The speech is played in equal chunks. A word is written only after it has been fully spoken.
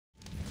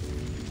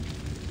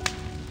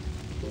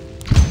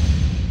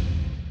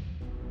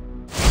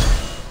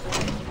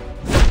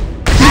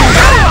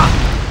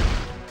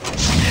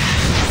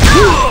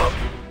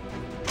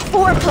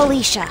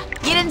Felicia,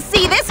 you didn't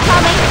see this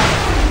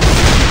coming!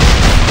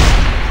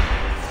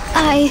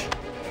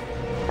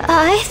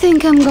 I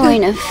think I'm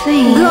going to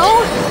faint.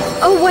 Go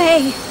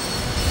away!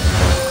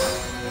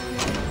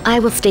 I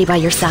will stay by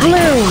your side.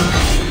 Bloom!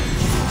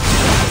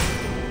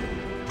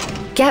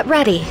 Get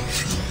ready.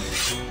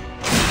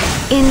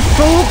 In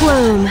full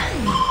bloom,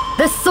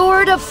 the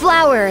Sword of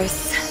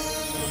Flowers.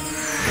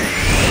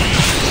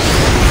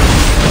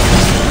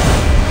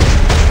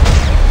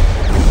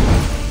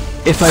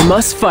 If I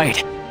must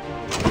fight.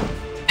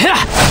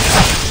 Ha!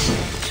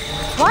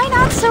 Why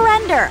not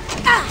surrender?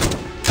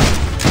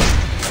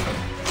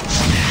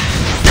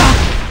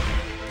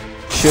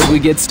 Should we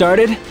get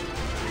started?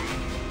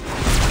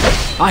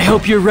 I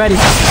hope you're ready.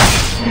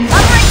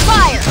 Covering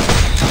fire!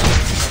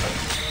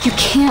 You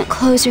can't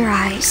close your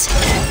eyes.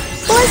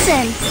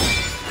 Listen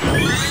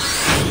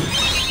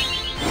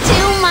to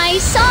my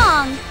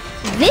song.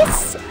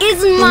 This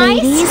is my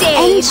Ladies stage.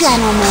 and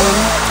gentlemen,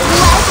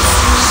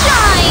 Let's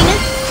shine.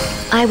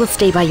 I will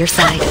stay by your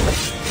side.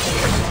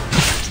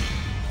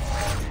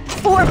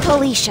 For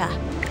Felicia.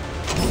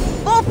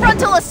 Full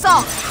frontal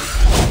assault!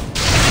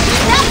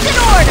 That's in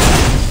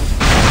order!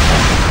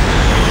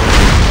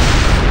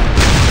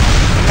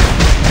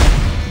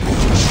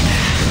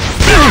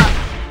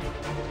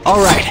 All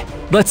right,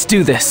 let's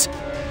do this.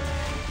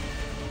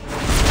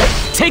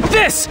 Take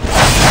this!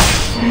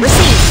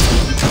 Receive!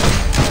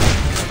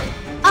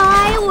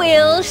 I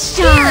will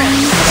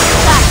shine.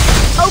 Got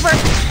it. Over!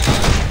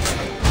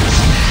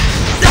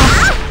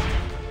 Ah!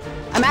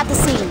 I'm at the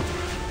scene.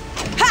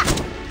 Ha!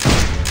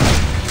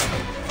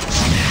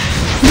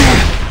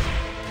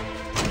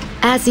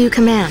 As you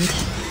command.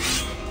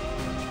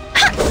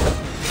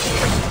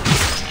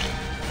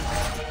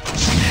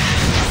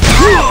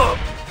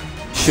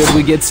 Should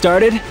we get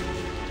started?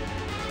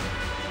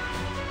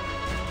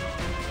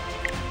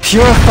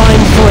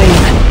 Purifying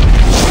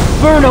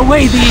flame! Burn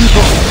away the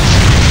evil!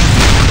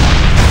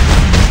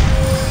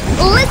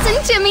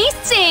 Listen to me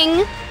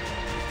sing.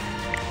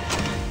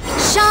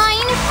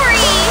 Shine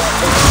free.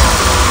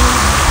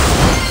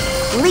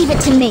 Leave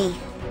it to me.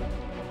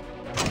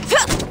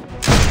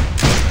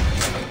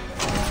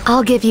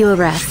 I'll give you a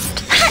rest.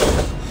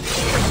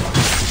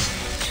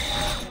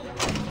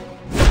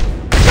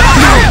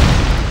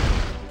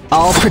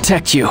 I'll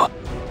protect you.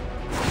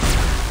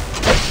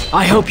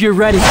 I hope you're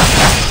ready.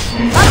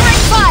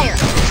 Covering fire!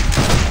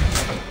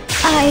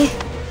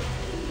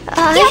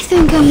 I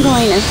think I'm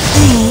going to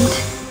faint.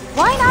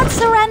 Why not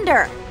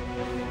surrender?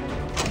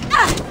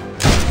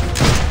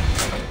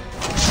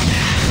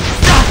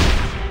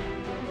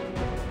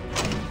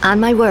 On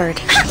my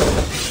word.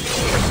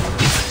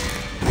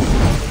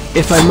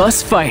 If I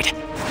must fight,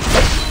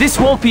 this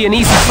won't be an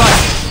easy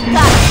fight.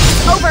 Got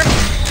it. Over!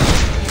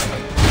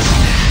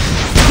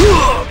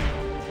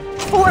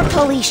 For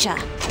Felicia,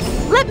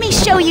 let me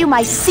show you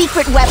my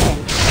secret weapon.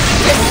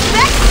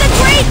 Respect the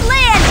great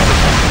Landy!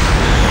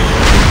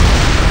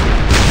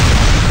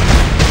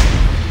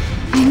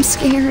 I'm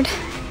scared.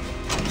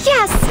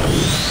 Yes.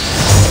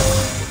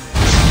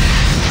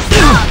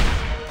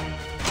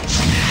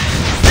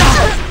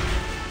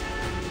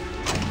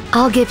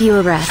 I'll give you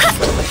a rest.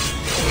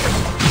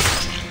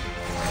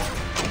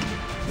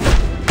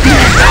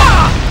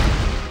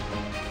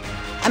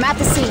 I'm at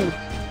the scene.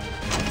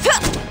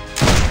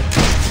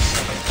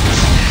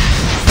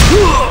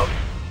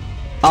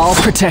 I'll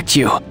protect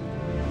you.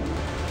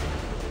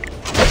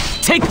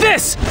 Take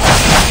this!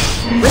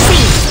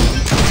 Receive!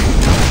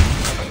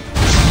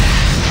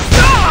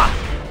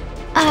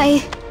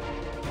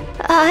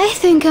 I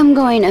think I'm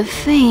going to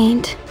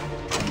faint.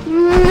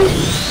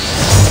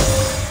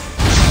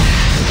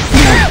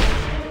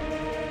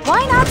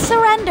 Why not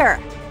surrender?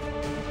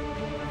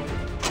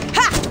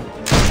 Ha!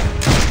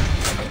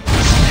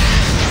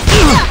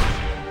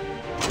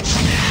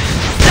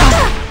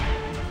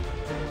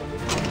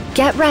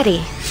 Get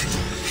ready.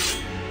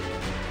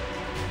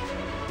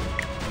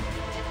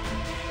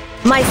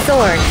 My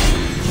sword.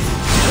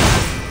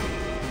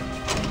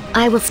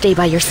 I will stay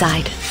by your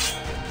side.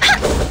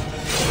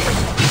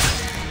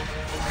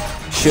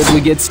 Should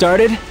we get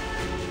started?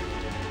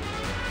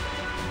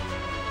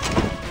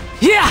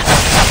 Yeah!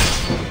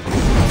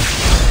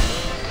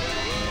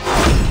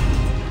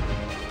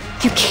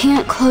 You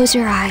can't close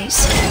your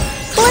eyes.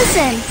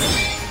 Listen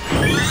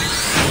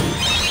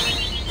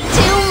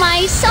to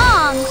my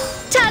song.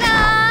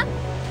 Ta-da!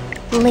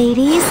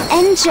 Ladies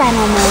and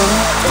gentlemen,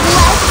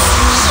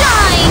 Let's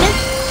shine.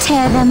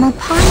 Tear them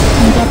apart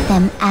and get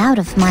them out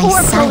of my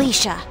For sight.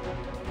 Felicia.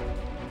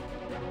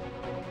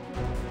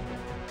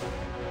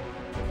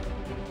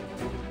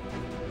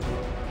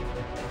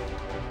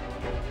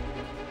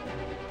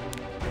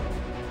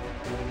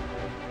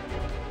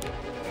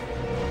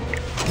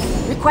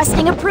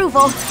 Requesting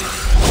approval.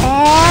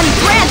 And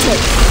granted.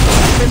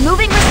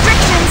 Removing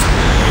restrictions.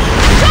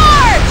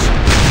 Charge!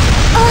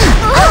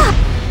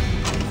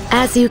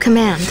 as you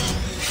command.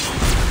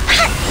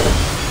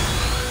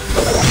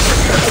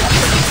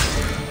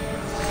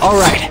 All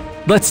right,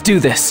 let's do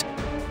this.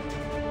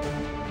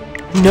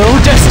 No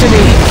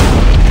destiny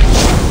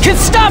can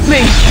stop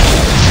me!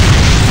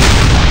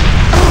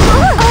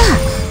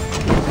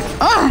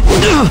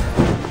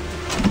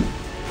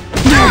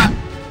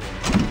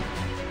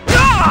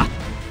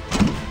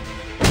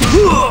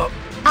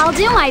 I'll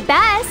do my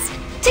best.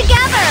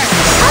 Together!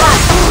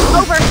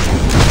 Over.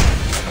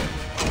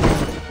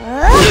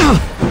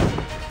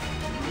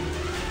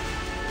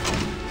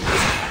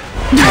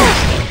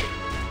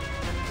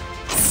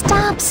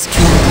 Stop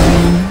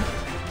struggling.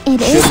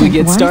 It isn't Should we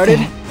get worth started?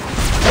 it.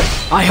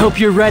 I hope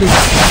you're ready.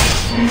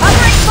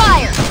 Covering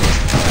fire.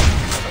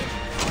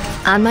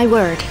 On my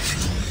word.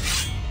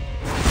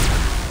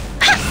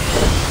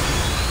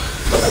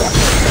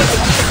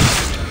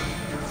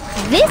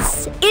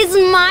 This is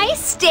my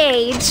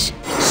stage.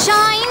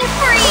 Shine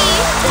free.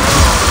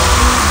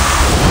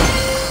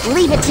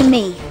 Leave it to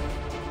me.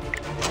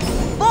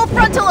 Full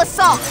frontal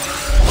assault.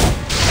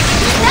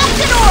 That's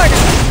in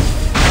order.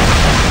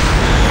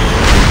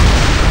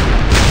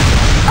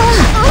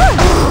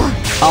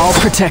 I'll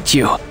protect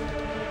you.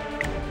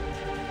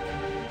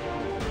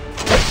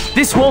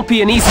 This won't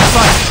be an easy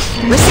fight.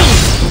 Receive.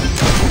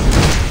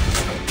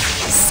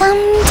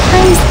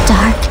 Sometimes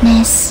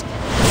darkness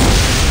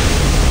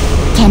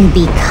can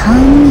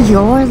become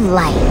your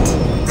light.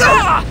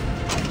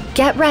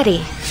 Get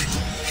ready.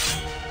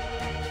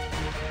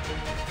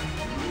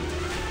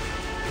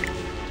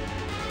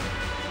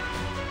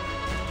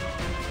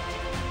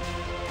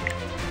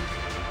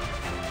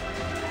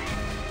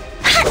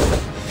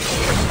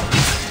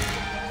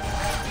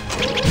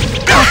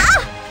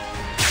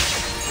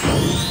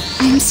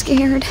 I'm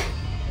scared.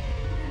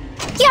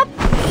 Yep.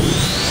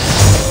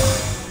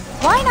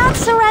 Why not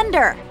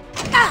surrender?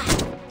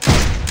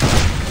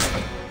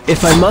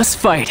 If I must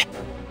fight.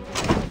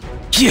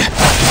 Yeah.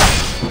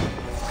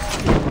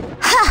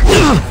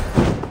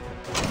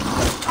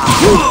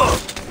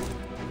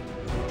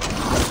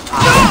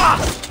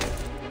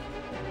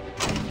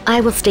 I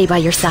will stay by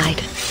your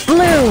side.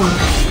 Bloom!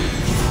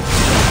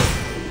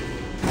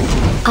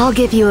 I'll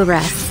give you a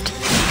rest.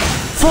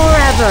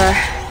 Forever!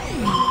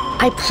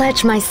 I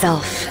pledge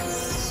myself.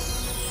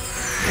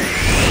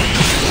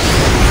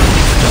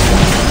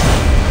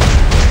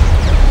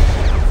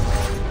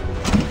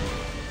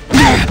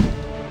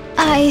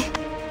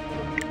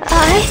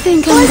 I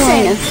think I'm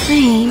going to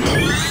faint.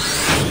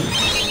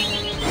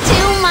 To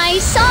my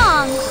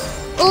song.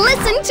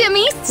 Listen to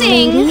me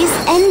sing. Ladies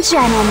and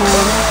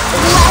gentlemen,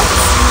 Let's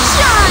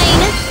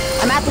shine.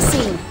 I'm at the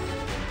scene.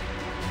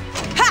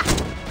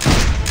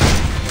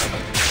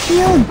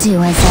 You'll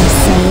do as I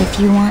say if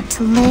you want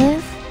to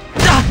live.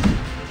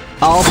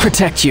 I'll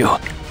protect you.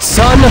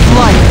 Son of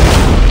light.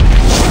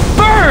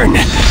 Burn!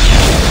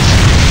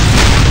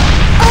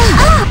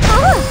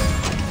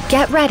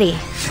 Get ready.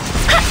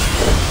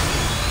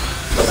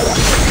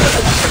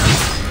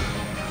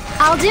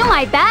 I'll do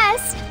my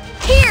best.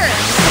 Here.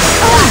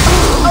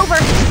 Over.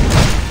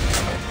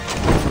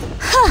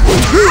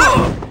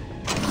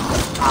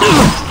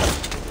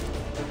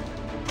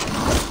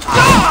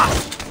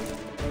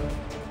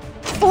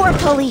 For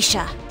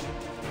Felicia.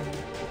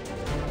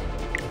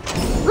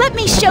 Let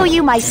me show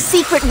you my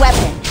secret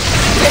weapon.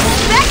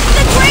 Respect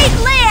the great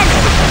Landy!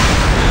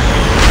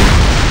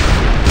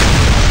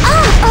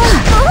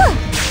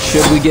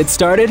 Should we get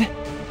started?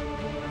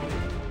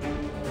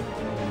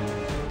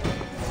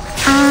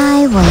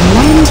 I will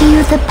lend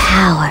you the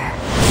power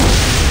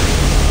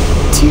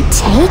to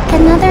take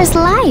another's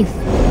life.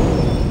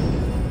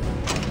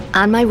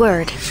 On my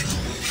word.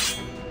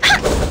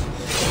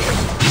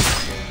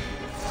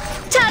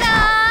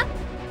 Ta-da!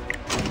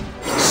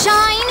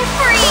 Shine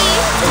free.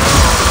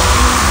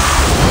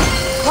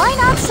 Why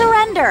not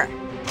surrender?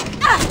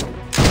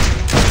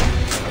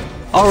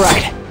 All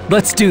right,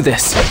 let's do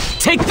this.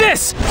 Take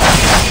this!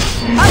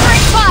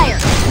 Covering fire!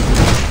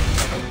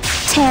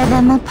 Tear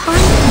them apart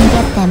and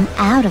get them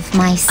out of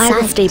my sight. I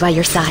will stay by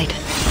your side.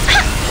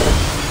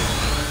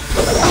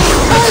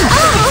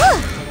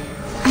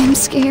 I'm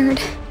scared.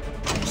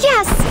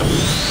 Yes!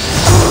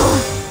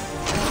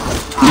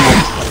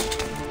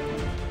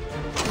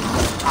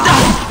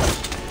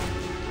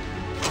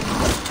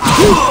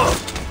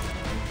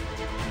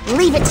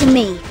 Leave it to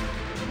me.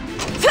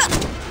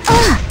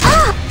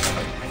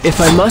 If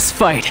I must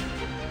fight.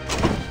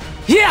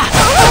 Yeah!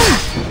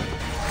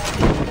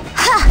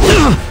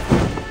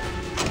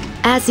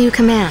 As you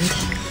command.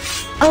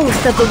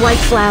 Oath of the White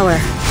Flower.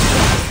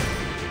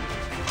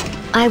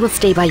 I will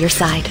stay by your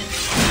side.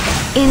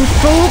 In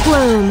full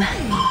bloom.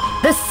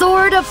 The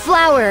Sword of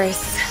Flowers.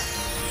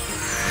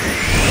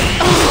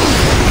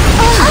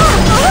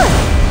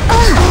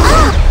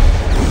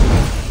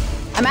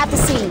 I'm at the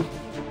scene.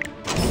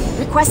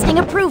 Requesting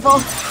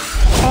approval.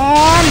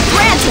 And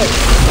granted.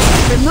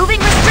 Removing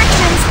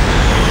restrictions.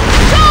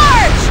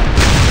 Charge!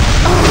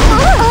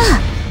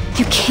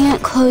 You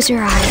can't close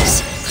your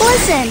eyes.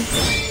 Listen.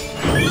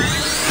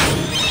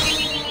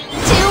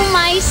 To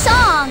my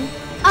song.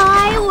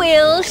 I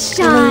will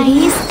shine.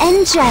 Ladies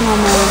and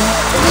gentlemen.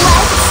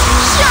 Let's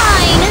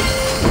shine.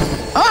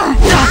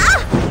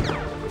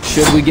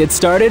 Should we get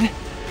started?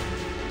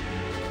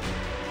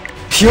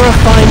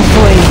 Purifying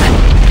flame.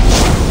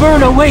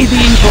 Burn away the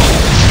evil.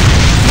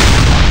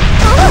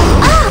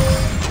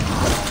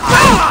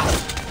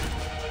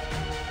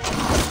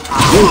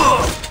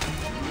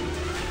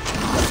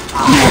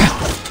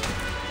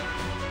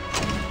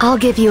 I'll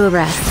give you a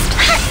rest.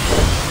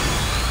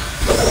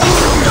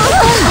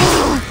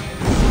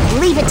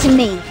 Leave it to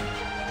me.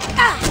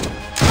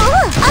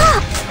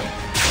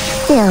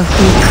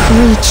 Filthy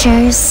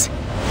creatures.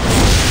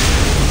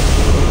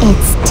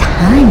 It's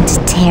time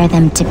to tear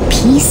them to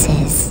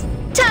pieces.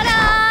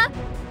 Ta-da!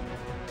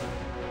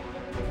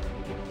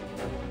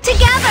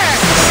 Together!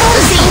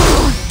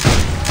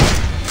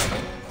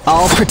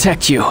 I'll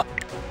protect you.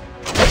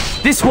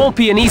 This won't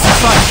be an easy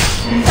fight.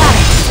 Got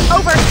it.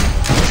 Over.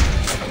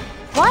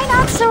 Why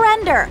not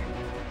surrender?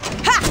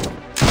 Ha!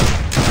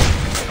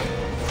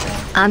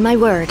 On my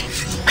word.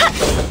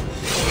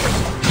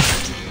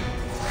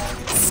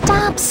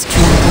 Stop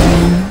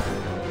struggling.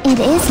 It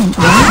isn't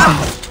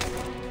worth it.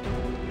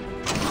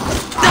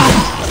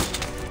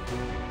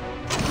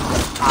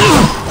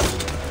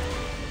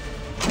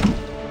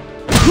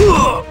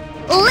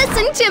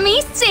 Listen to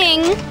me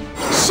sing!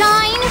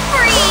 Shine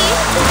free!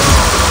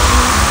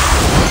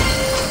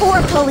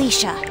 For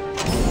Felicia.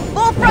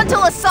 Full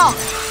frontal assault.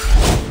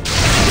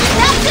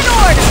 That's in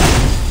order.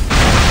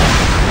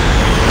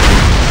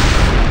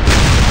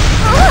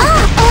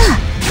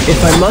 If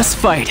I must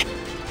fight.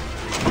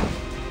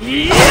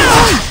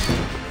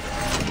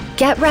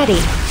 Get ready.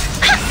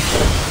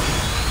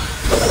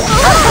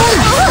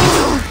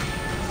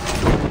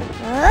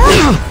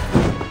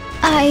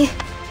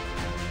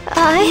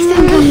 I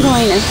think I'm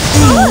going to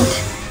faint.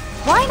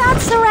 Why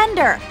not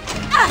surrender?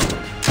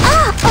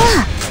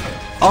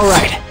 All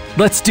right,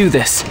 let's do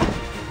this.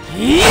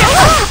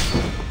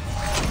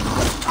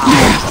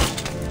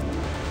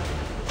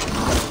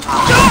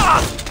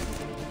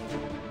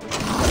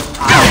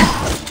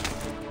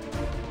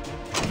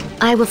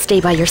 I will stay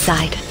by your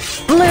side.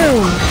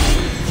 Bloom!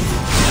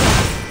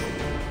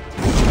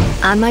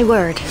 On my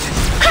word.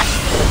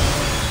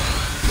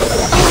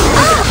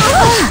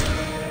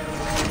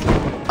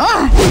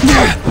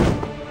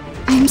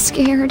 I'm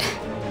scared.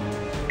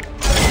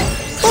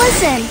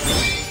 Listen!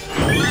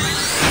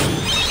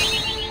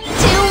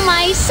 To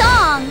my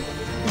song!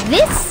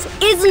 This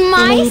is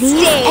my Ladies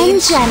stage!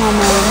 and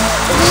gentlemen,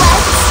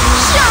 Let's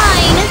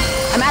shine!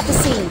 I'm at the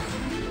scene.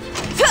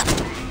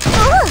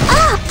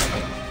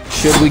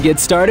 Should we get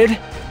started?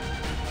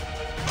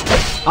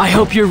 I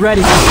hope you're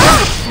ready.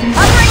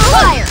 Uttering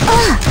fire!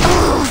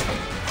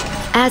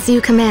 As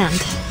you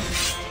command.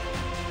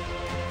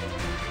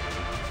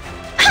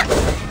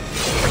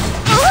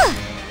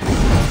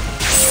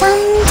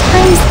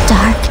 Sometimes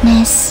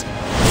darkness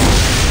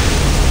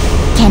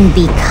can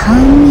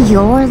become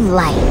your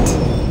light.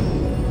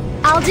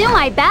 I'll do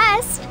my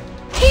best.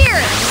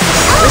 Here!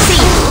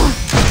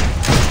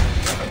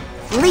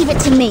 Leave it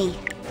to me.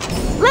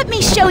 Let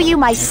me show you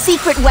my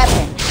secret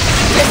weapon.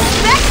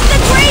 Respect the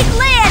great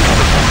Landy!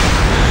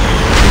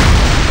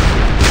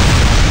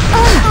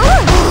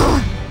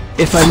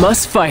 If I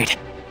must fight.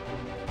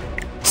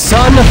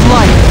 Son of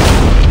light.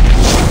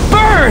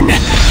 Burn!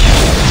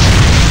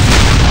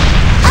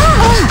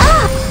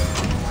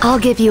 I'll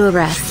give you a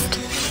rest.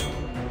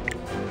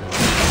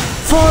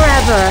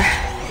 Forever.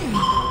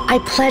 I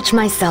pledge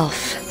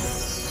myself.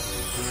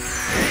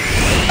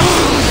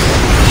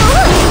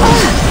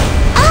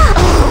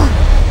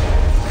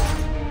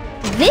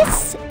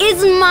 This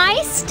is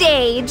my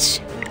stage.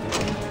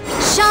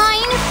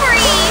 Shine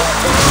free!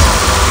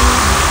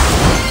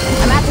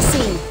 I'm at the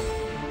scene.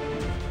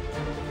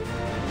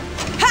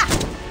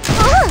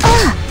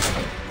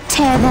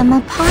 Tear them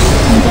apart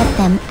and get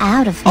them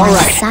out of All my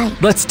right,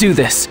 sight. let's do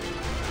this.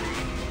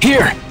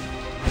 Here!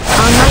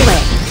 On my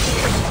way.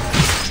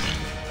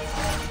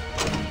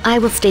 I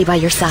will stay by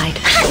your side.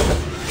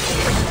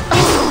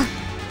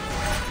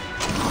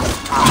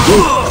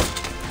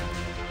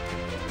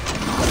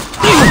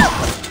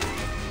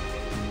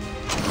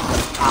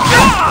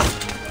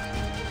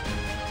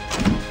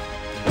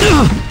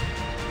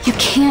 You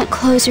can't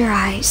close your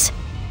eyes.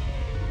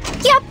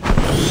 Yep!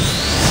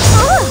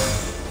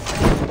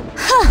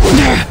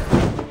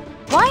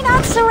 Why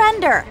not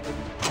surrender?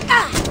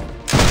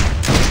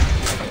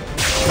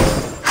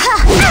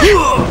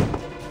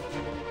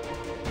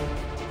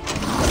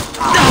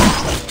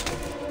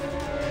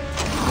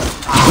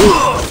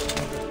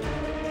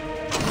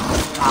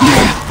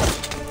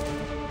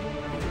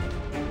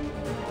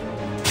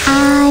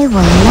 I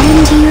will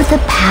lend you the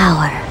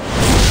power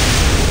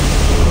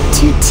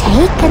to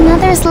take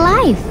another's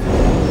life.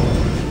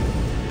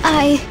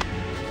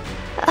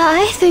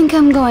 I think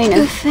I'm going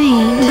to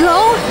faint.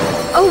 Go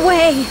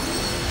away!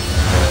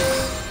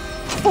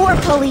 For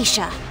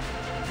Felicia.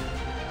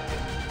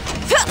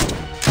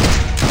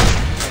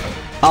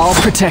 I'll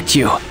protect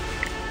you.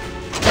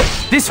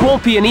 This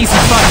won't be an easy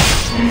fight.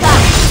 Got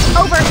it.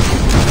 Over.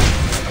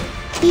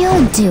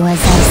 You'll do as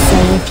I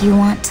say if you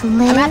want to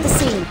live. I'm at the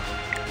scene.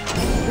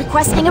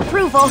 Requesting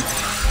approval.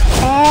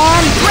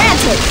 And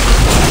granted.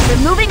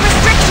 Removing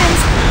restrictions.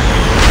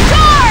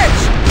 Charge!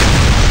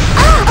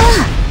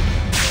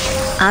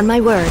 On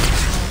my word.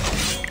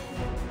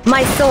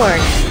 My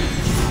sword.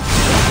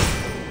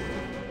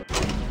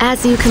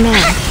 As you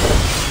command.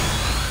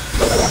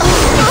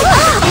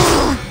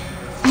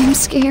 I'm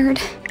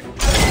scared.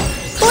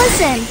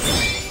 Listen!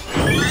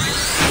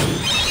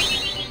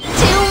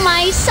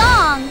 my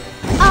song.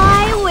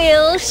 I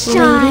will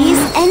shine. Ladies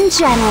and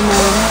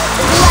gentlemen,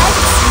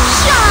 Let's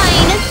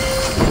shine.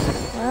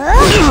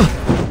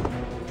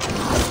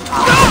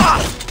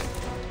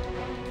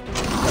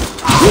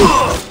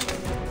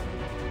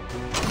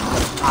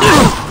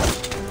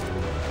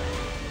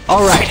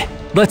 All right,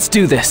 let's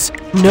do this.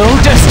 No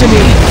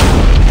destiny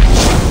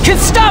can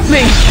stop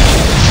me!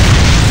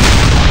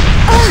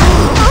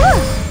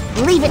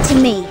 leave it to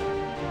me.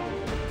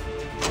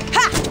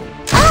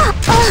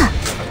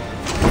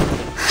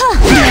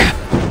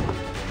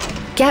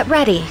 Get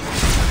ready.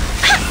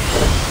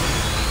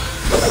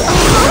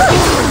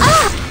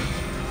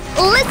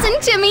 Listen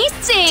to me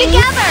sing.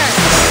 Together.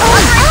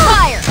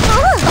 Fire!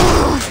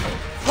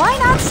 Why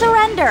not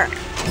surrender?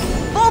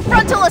 Full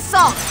frontal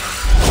assault!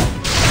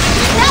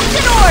 That's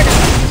an order!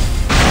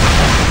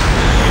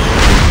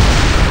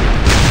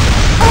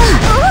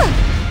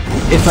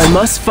 If I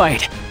must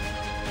fight.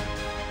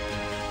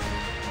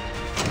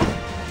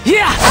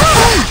 Yeah!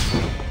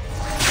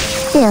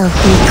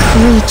 Filthy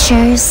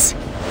creatures.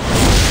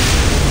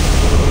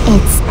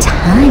 It's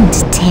time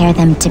to tear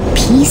them to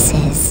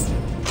pieces.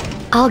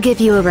 I'll give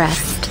you a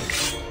rest.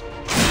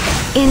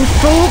 In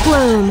full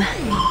bloom,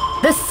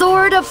 the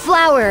Sword of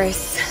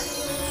Flowers.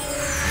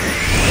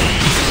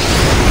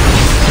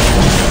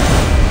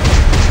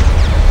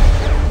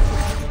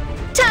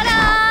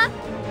 Ta-da!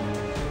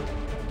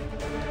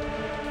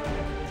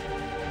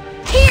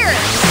 Here.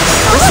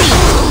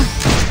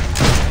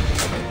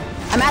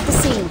 I'm at the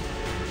scene.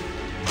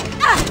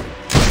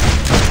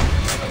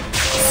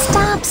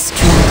 Stop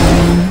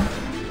struggling.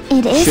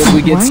 It isn't Should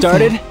we get worth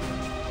started? it.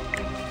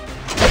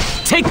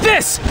 Take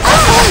this!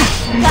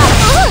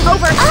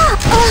 Over!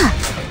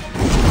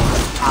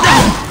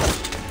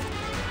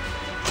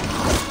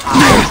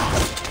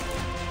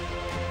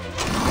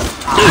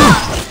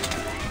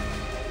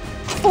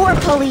 For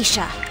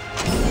Felicia.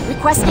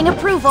 Requesting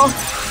approval.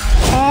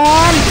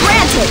 And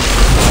granted.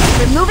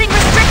 Removing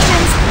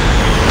restrictions.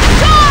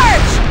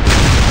 Charge!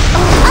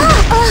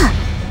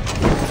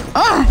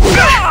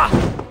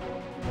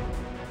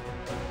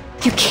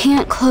 You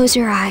can't close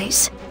your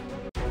eyes.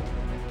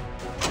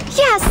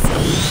 Yes!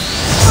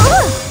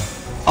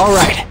 All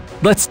right,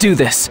 let's do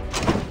this.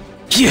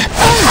 Yeah.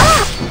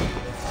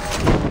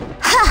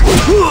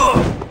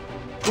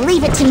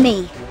 Leave it to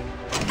me.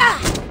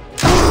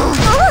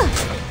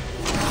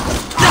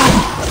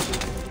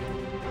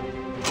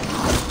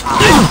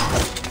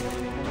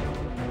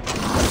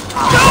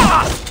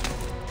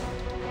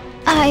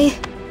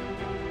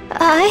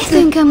 I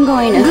think I'm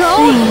going to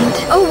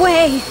faint.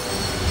 Away!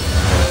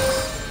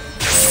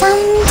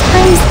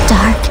 Sometimes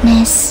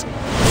darkness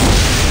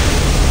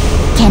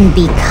can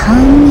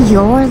become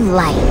your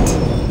light.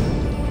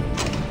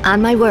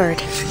 On my word.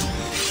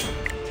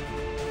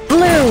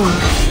 Bloom!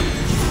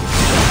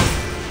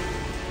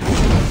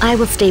 I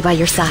will stay by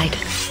your side.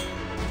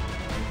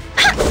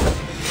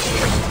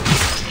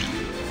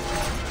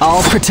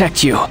 I'll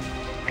protect you.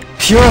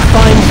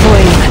 Purifying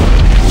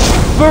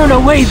flame. Burn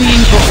away the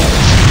evil.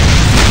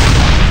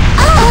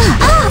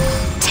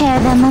 Tear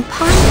them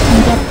apart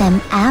and get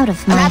them out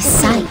of my at the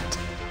scene. sight.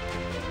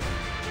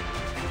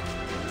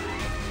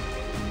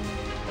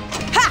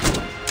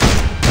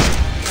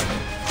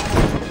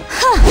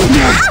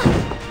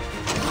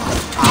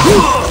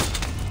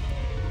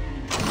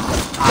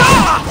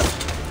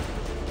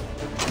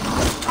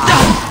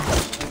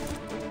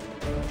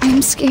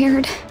 I'm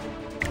scared.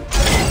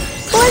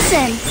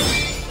 Listen.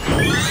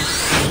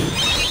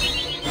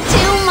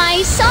 To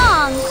my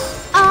song.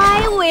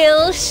 I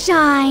will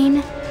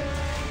shine.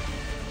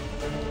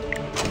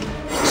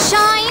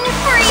 Shine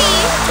free.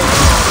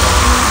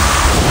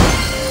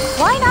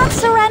 Why not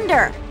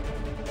surrender?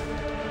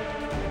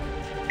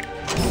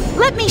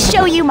 Let me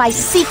show you my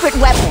secret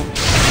weapon.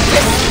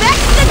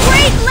 Respect the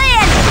great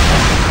Landy!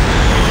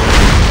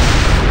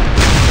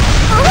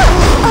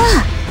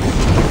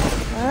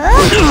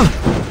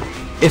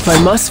 If I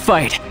must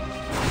fight.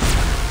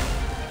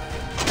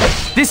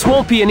 This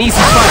won't be an easy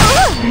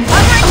fight.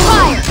 Covering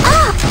fire!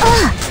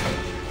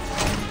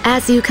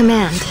 As you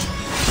command.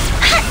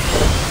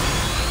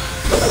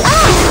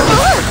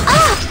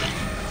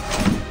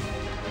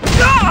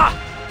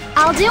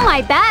 I'll do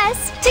my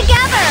best.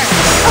 Together.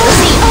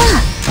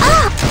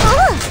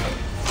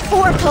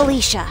 For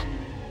Felicia.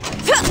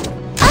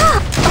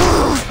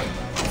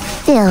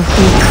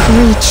 Filthy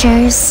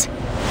creatures.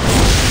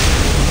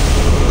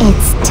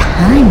 It's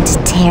time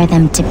to tear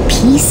them to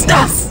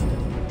pieces.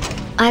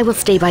 I will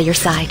stay by your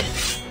side.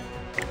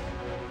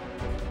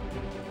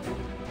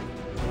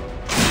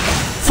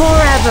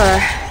 Forever.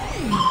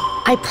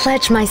 I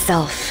pledge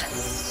myself.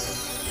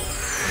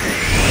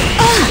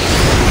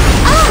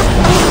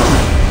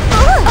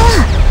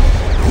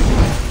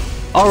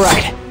 All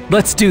right,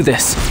 let's do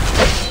this.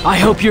 I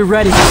hope you're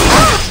ready.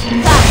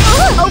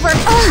 Over!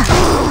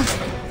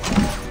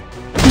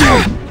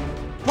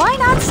 Why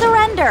not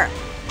surrender?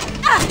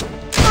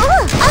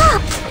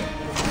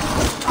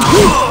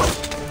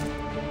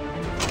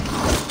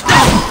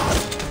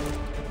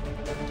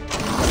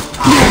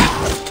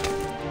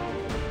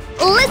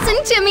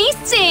 Listen to me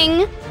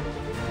sing.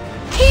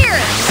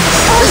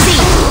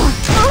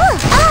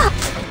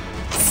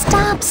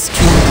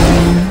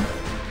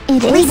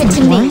 Leave it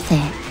to me. Worth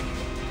it.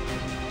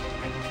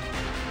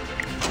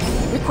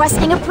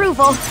 Requesting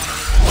approval.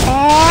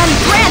 And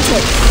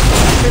granted.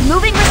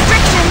 Removing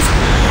restrictions.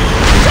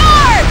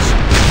 Charge!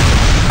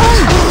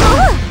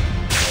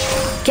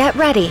 Get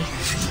ready.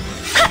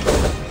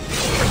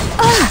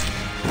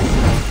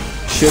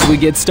 Should we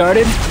get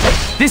started?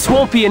 This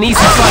won't be an easy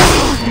fight.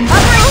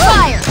 Covering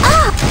fire!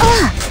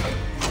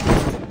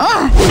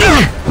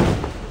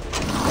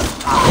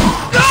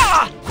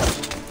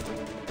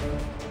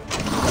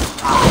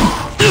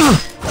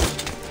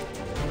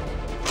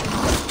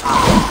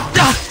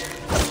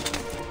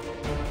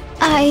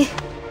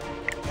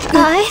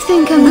 I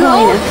think I'm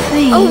going to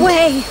faint.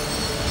 Away!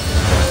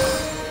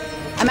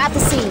 I'm at the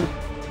scene.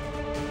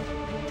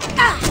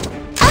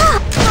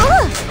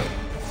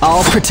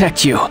 I'll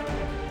protect you.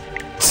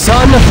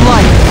 Son of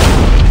light!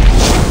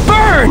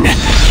 Burn!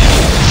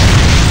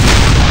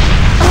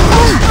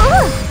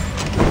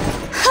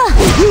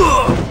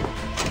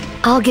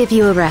 I'll give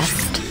you a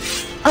rest.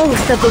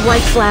 Oath of the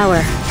White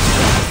Flower.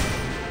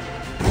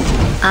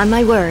 On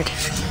my word.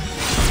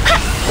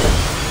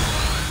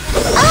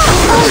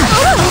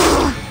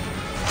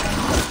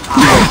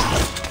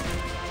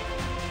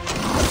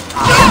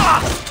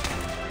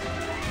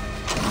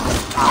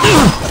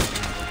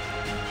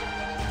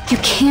 You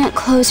can't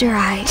close your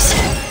eyes.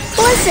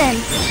 Listen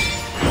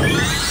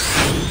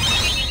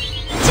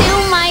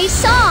to my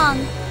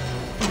song.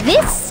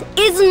 This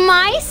is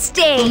my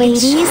stage.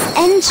 Ladies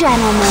and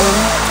gentlemen,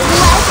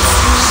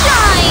 Let's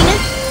shine.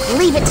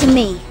 Leave it to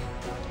me.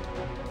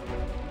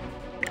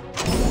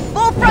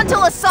 Full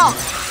frontal assault.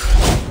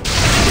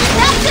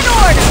 That's an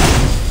order.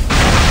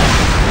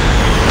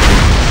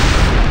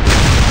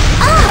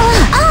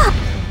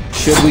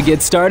 Should we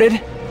get started?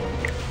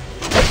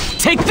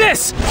 Take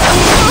this!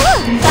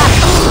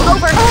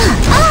 Over.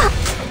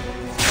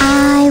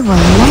 I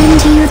will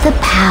lend you the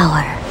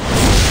power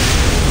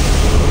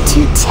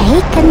to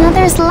take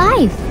another's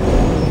life.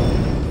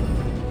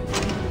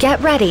 Get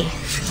ready.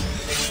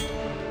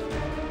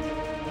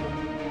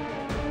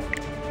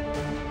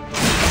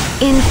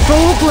 In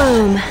full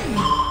bloom,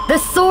 the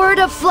Sword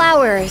of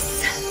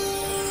Flowers.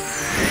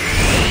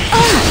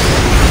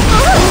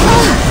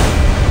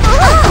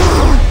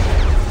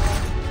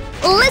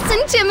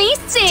 Listen to me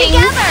sing.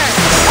 Together.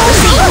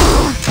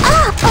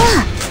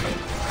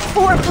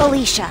 For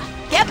Felicia.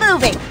 Get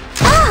moving.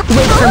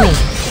 Wait for me.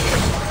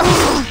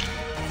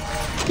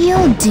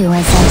 You'll do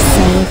as I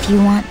say if you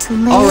want to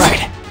live. All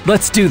right,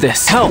 let's do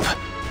this. Help!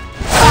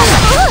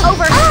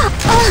 Over.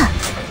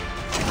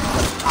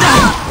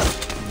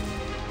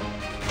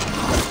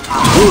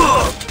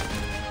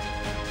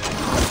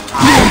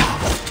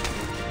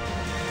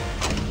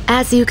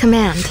 As you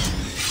command.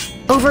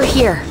 Over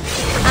here.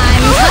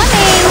 I'm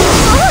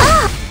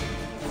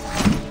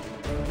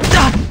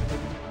coming.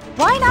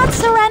 Why not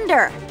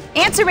surrender?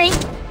 Answer me.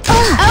 Okay.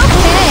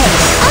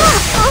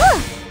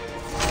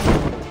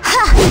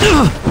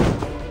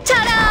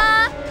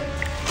 Ta-da!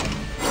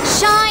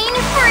 Shine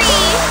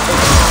free.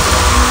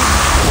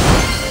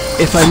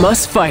 If I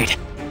must fight,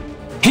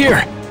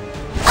 here!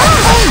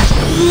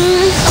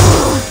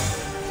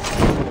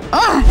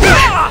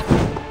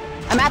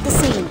 I'm at the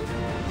scene.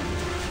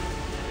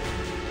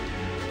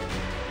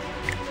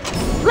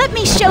 Let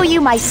me show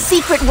you my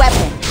secret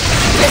weapon.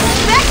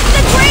 Respect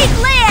the great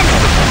Landy!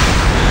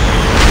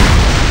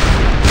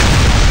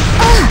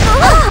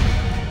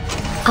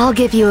 I'll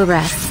give you a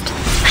rest.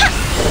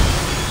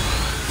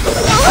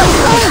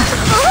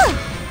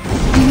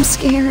 I'm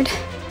scared.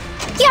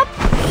 Yep.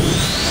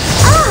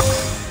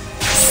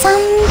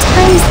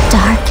 Sometimes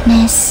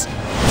darkness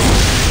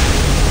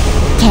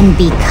can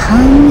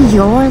become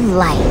your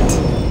light.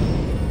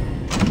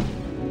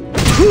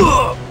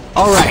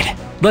 All right,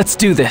 let's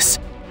do this.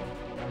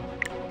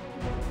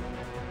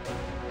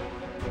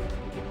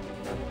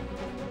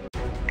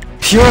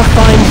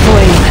 Purifying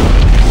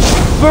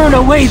flame! Burn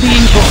away the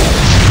evil!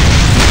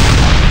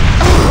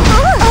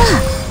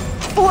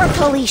 For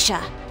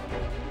Felicia.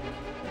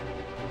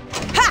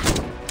 Ha!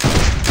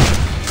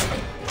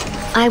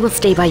 I will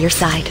stay by your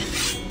side.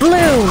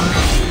 Bloom!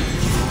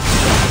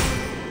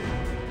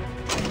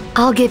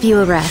 I'll give you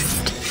a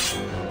rest.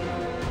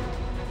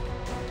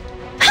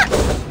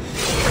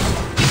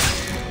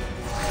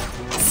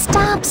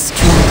 Stop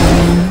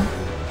struggling.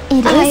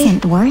 It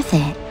isn't worth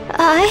it.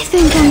 I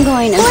think I'm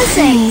going to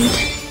faint.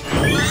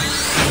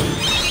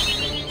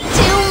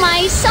 To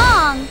my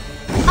song.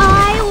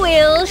 I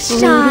will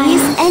shine.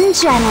 Ladies and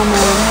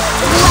gentlemen,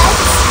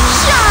 Let's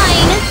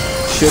shine.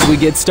 Should we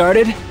get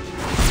started?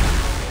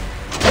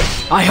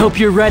 I hope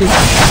you're ready.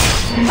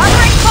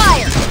 Covering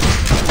fire.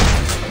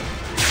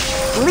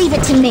 Leave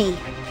it to me.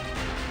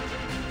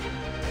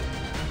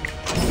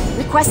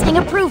 Requesting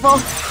approval.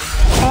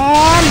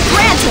 And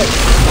granted.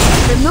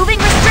 Removing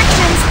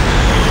restrictions.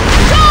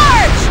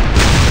 Charge!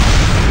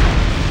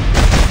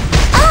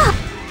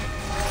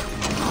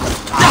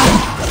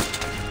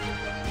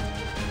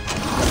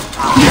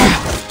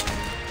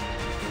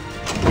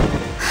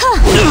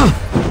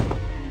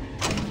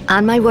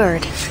 On my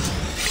word.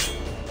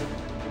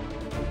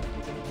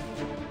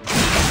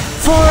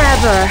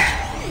 Forever.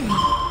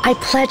 I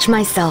pledge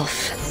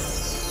myself.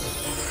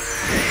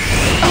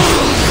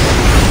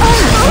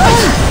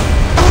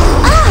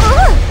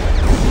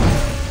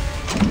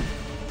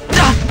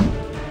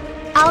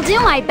 I'll do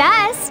my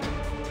best.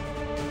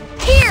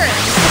 Here!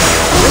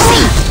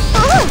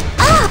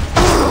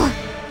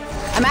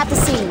 I'm at the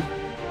scene.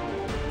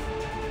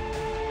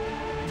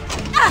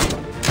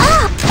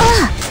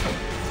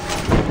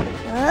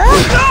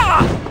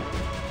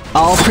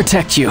 I'll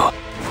protect you.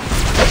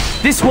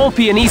 This won't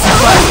be an easy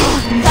fight.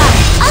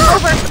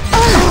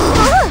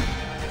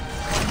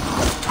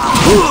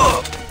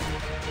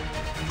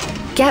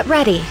 Get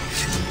ready.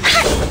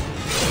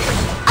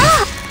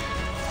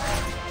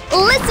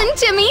 Listen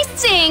to me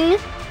sing!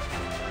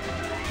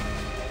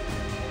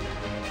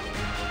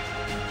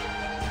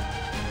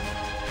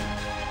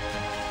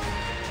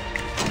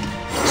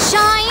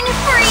 Shine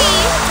free!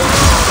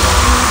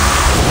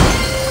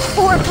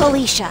 For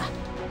Felicia.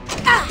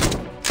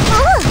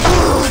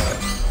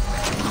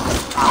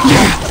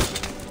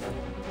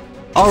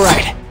 All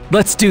right,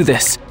 let's do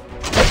this.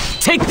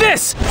 Take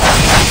this!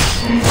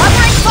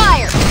 Covering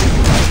fire!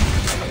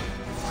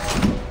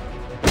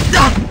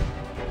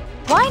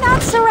 Why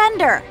not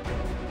surrender?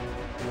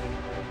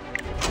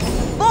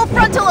 Full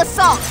frontal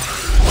assault!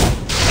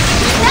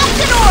 That's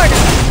an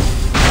order!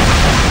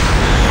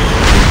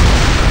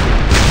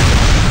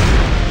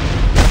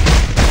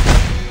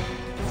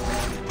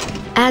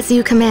 As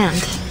you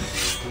command.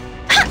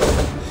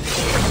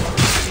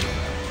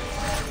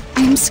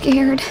 I'm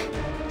scared.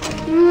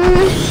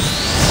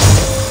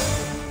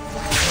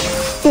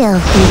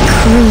 Filthy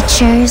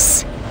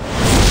creatures.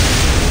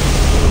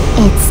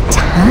 It's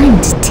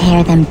time to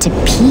tear them to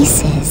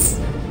pieces.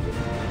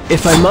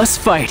 If I must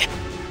fight,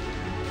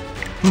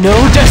 no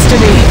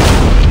destiny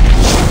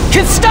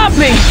can stop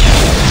me!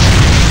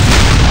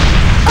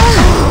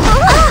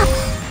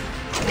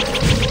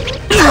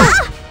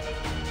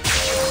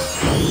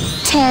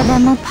 Tear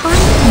them apart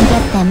and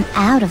get them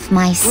out of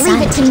my sight.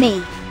 Leave it to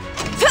me.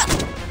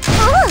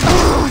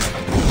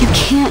 You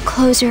can't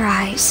close your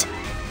eyes.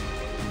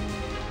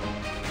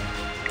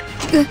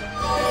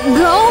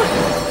 Go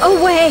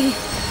away!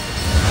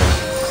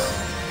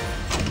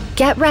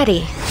 Get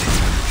ready.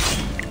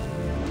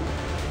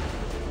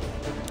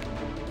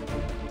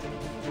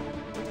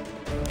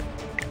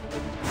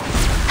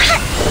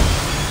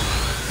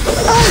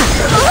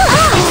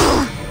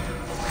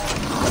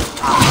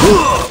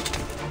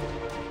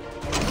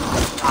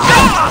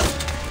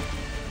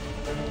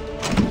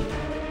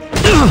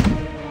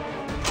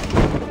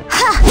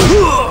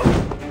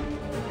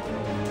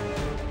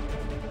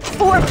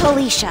 For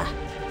Felicia.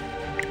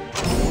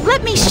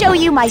 Let me show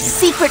you my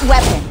secret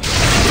weapon.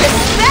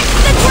 Respect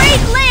the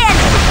great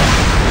Landy!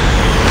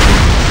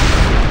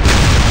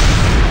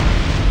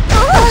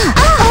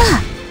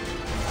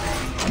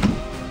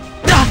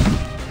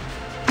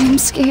 I'm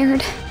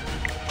scared.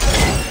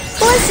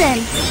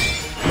 Listen!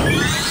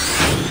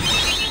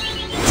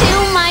 To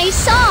my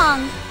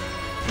song!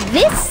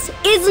 This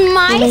is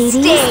my Ladies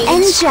stage!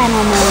 and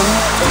gentlemen,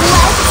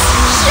 Let's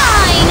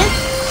shine!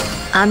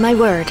 On my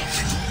word.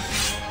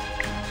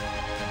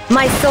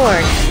 My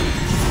sword.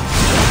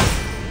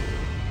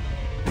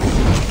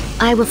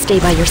 I will stay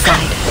by your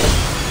side.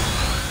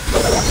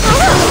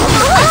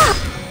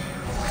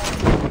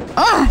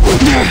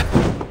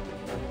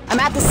 I'm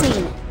at the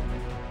scene.